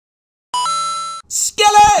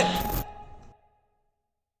Skillet!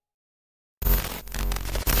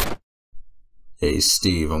 Hey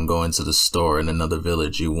Steve, I'm going to the store in another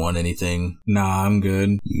village. You want anything? Nah, I'm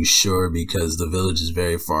good. You sure? Because the village is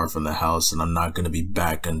very far from the house and I'm not gonna be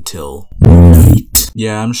back until night.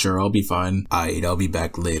 Yeah, I'm sure I'll be fine. I'll be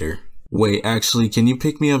back later. Wait, actually, can you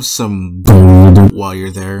pick me up some gold while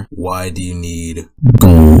you're there? Why do you need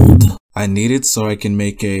Gold. I need it so I can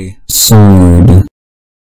make a Sword.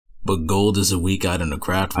 But gold is a weak item to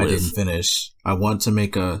craft with. I didn't finish. I want to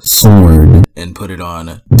make a Sword. and put it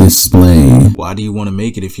on Display. Why do you want to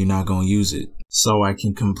make it if you're not going to use it? So I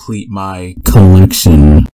can complete my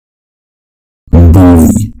Collection.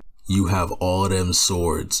 Bully. You have all them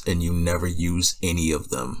swords and you never use any of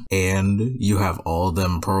them. And you have all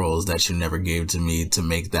them pearls that you never gave to me to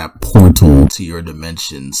make that portal to your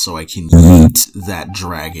dimension so I can yeet that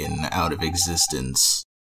dragon out of existence.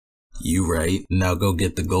 You right. Now go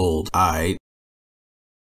get the gold.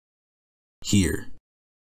 Here.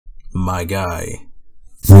 My guy.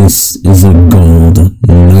 This is a